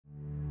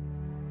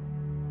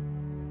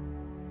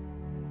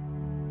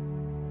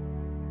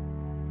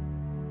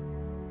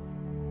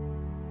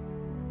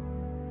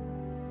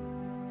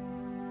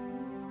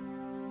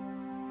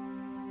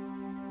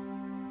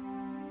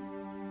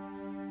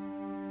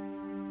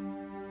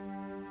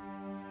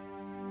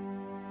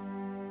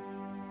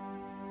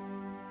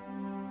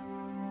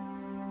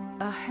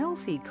A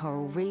healthy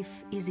coral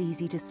reef is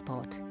easy to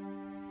spot.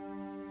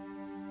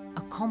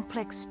 A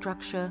complex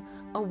structure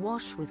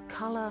awash with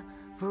colour,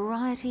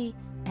 variety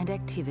and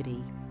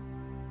activity.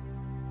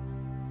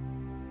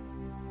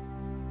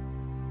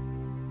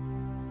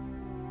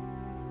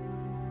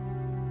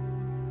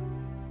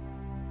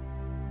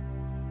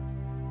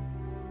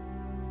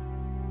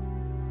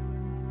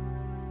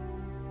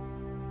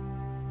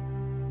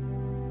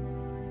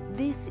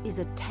 This is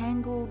a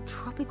tangled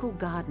tropical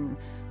garden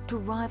to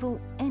rival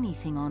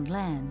anything on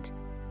land.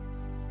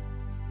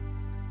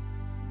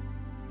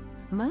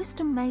 Most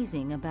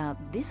amazing about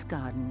this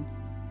garden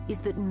is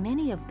that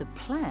many of the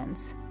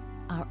plants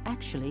are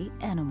actually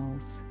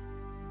animals.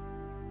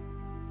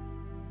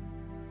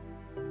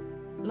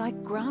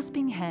 Like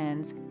grasping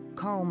hands,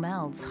 coral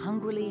mouths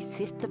hungrily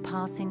sift the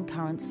passing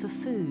currents for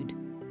food,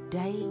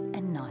 day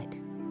and night.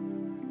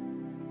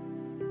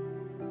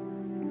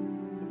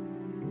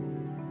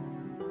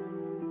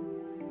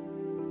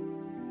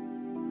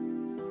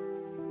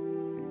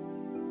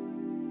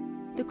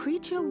 The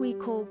creature we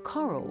call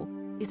coral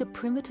is a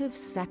primitive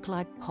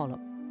sac-like polyp,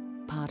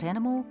 part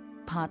animal,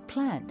 part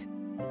plant.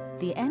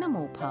 The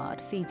animal part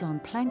feeds on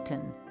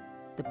plankton.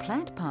 The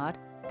plant part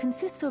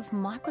consists of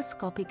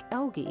microscopic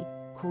algae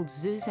called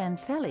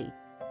zooxanthellae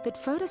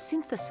that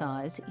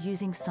photosynthesize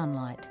using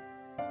sunlight.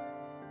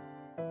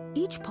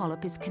 Each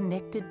polyp is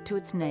connected to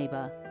its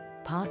neighbour,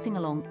 passing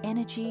along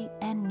energy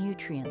and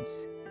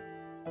nutrients.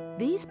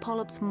 These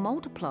polyps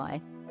multiply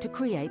to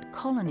create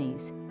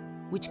colonies,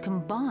 which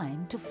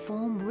combine to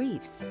form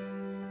reefs.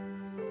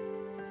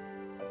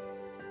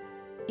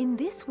 In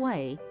this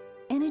way,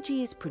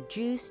 energy is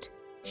produced,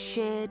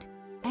 shared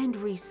and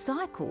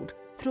recycled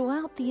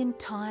throughout the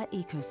entire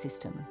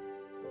ecosystem.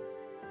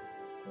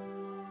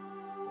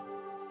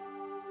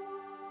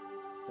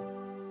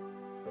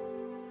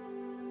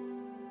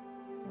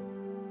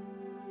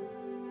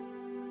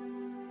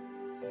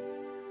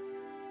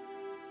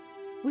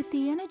 With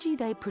the energy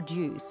they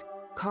produce,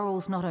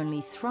 corals not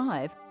only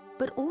thrive,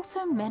 but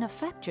also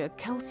manufacture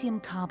calcium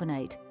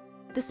carbonate,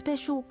 the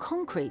special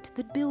concrete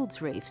that builds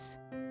reefs.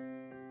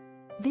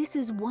 This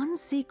is one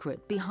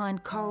secret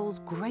behind coral's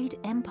great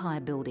empire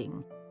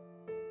building.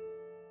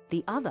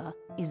 The other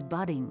is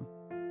budding.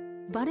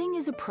 Budding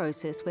is a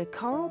process where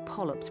coral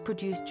polyps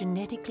produce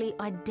genetically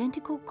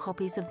identical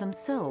copies of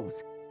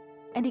themselves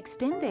and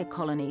extend their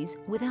colonies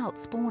without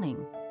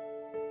spawning.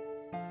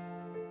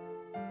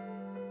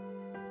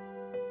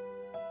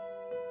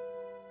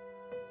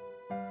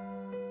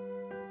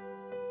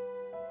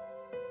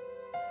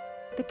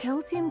 The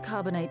calcium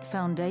carbonate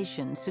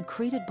foundation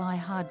secreted by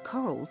hard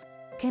corals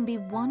can be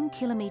 1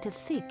 kilometre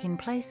thick in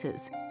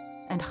places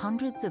and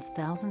hundreds of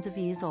thousands of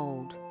years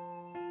old.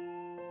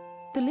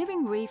 The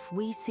living reef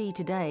we see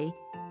today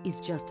is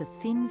just a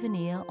thin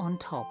veneer on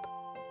top,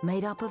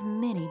 made up of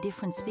many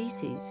different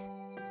species,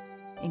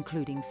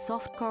 including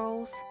soft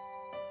corals,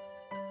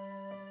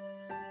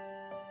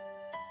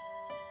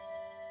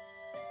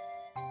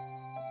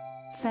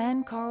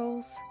 fan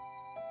corals,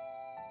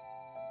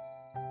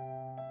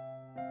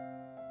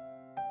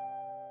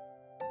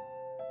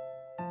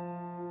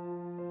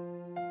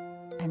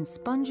 and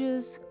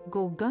sponges,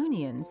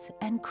 gorgonians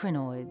and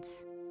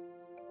crinoids.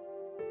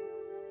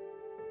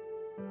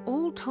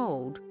 All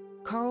told,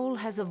 coral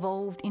has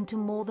evolved into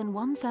more than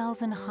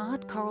 1,000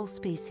 hard coral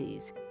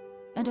species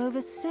and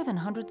over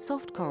 700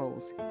 soft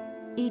corals,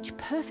 each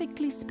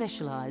perfectly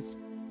specialised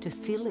to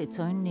fill its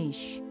own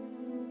niche.